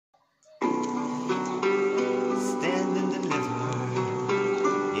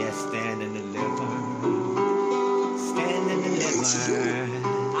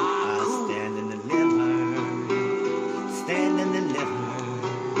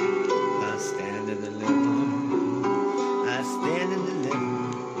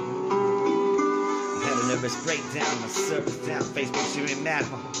lyrics break down, my service down, Facebook shooting mad,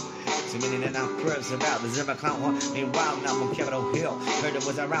 too many that I'm curves about, the zero clown, meanwhile now I'm on Capitol Hill, heard it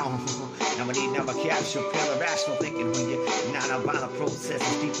was around, now we need number capture, pure irrational thinking, when you're not a violent process,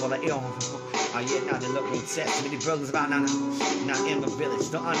 people are ill, yeah, now they look grotesque, too many brothers about now in the village,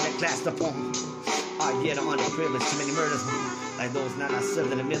 the underclassed upon, yeah, the underprivileged, too many murders, like those not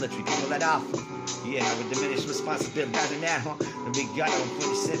served in the military, people let off, yeah, now with diminished responsibility, imagine that, the big guy on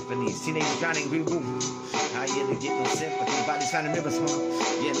 20 symphonies, teenagers drowning, we woo, yeah, they get no sympathy, bodies finding rivers,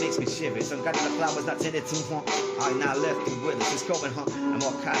 yeah, it makes me shiver, some kind of the flowers not tended to, now left through with us, it's going, and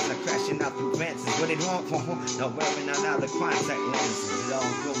all kinds are crashing out through fences, what they want for, no wearing out the contact lenses, it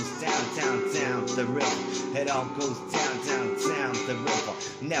all goes down, down, down the river, it all goes down, down, down the river,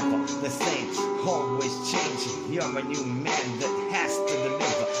 never the same, always changing, you're a new man that has to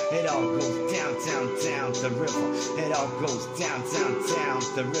deliver, it all goes down, down, down the river, it all goes down, down, down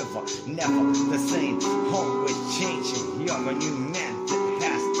the river, never the same, always changing, you're a new man that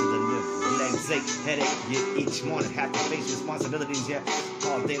has to deliver, legs ache, headache, yeah, each morning, have to face responsibilities, yeah,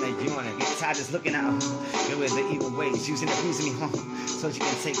 all day like yawning, get tired just looking at you with the evil ways, using abusing me, so you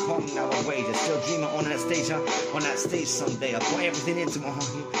can take home now away, just still dreaming on that stage someday, I'll pour everything into my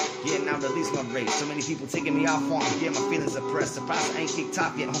yeah, now release my rage, so many people taking me off on, yeah, my feelings oppressed, surprised I ain't kicked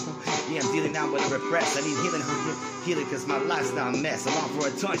top yet, yeah, I'm dealing now with a repressed, I need healing, healing cause my life's now a mess, I long for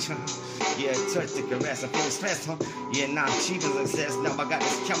a touch, yeah, a touch to caress, I'm feeling stressed, yeah, now I'm achieving success, now I got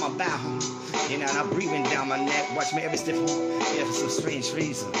this count my bow, yeah, now I'm breathing down my neck, watch me every step, yeah, for some strange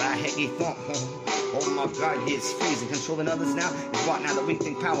reason, I heck he thump, oh my God, yeah, it's freezing, controlling others now, is what now the weak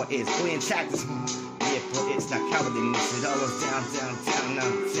think power is, fully intact, yeah, but it's not cowardliness, it all goes down, down, down,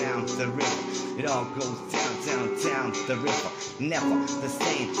 down, down the river, it all goes down, down, down the river, never the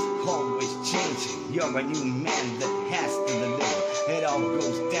same, always changing, you're a new man that has to deliver, it all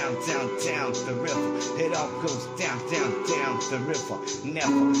goes down, down, down the river, it all goes down, down, down the river,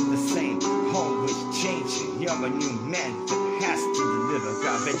 never the same, always changing, you're a new man that has to deliver,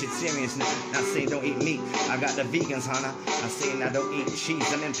 got vegetarians now, not saying don't eat meat, I got the vegans, I say now don't eat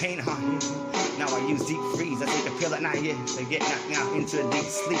cheese, I'm in pain, now I use deep freeze, I take a pill at night, yeah, to get knocked out into a deep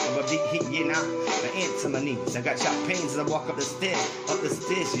sleep of a deep heat, yeah, now, but into my knees, I got sharp pains as I walk up the stairs,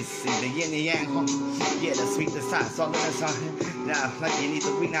 you see, the yin and yang, yeah, the sweet, the side, it's all in the now, like you need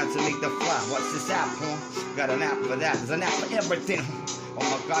the weed now to make the fly, watch this app, got an app for that, there's an app for everything, oh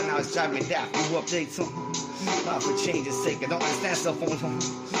my God, now it's driving me daft, new updates, not for change's sake, I don't understand cell phones,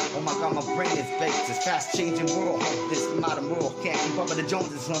 oh my God, my brain is baked, this fast changing world, this modern world, can't keep up with the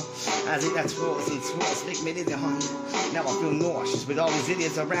Joneses, as it that twirls and twirls, make me dizzy, now I feel nauseous, with all these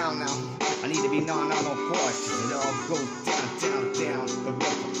idiots around now, I need to be non cautious, it all goes down, down, down the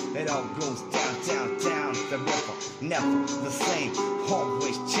river, it all goes down, down, down the river, never the same,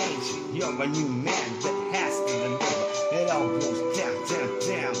 always changing, you're a new man that has to deliver, it all goes down, down,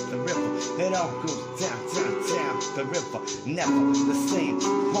 down the river, it all goes down, down, down the river, never the same,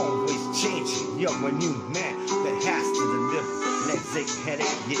 always changing, you're a new man that has to deliver, legs ache,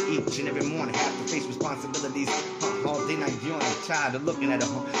 headache, yeah, each and every morning, have to face responsibilities, all day night yawning, tired of looking at her,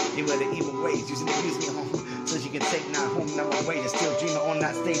 you with the evil ways, using to use me, so you can take now home, now away, just still dreaming on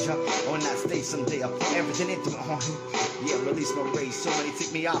that stage, on that stage someday, I'll put everything into it, yeah, release my rage, so many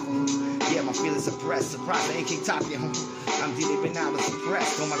take me off, yeah, my feelings suppressed, surprised I ain't kicked top yet, I'm dealing now with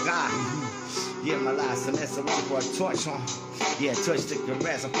suppressed, oh my God, yeah, my life's a mess, I want for a torch, yeah, touch the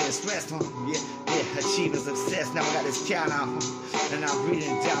caress, I'm feeling stressed, yeah, achieving success, now I got this cow now, and I'm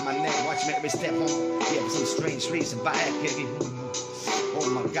breathing down my neck, watch me every step, yeah, for some strange reason, by that baby, oh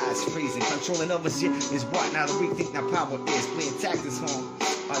my God, it's freezing, controlling others, yeah, is what now the weak think now power is, playing tactics,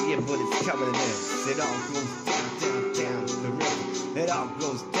 yeah, but it's covered in this, it all goes down, down, down the river, it all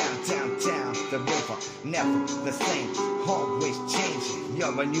goes down, down, down the river, never the same, always changing,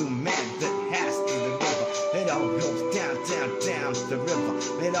 you're a new man that has to deliver, it all goes down, down, down the river,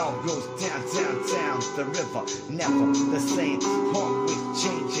 it all goes down, down, down the river, never the same, always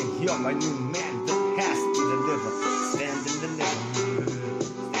changing, you're a new man that has to deliver, stand and deliver,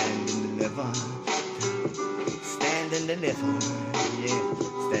 stand and deliver, stand and deliver, yeah,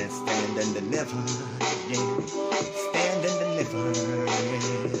 stand and deliver, yeah, stand and deliver,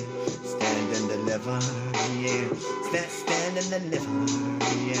 yeah, stand and deliver, yeah, stand and deliver,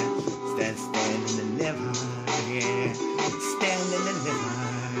 yeah, stand and deliver, yeah, stand and deliver,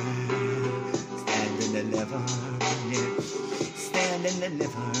 stand and deliver, yeah, stand and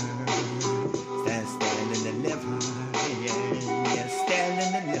deliver, stand and deliver, yeah, stand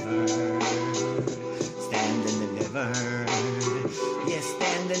and deliver, stand and deliver, yeah,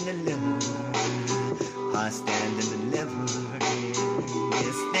 stand and deliver, I stand and deliver,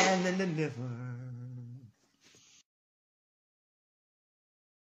 yeah, stand and deliver.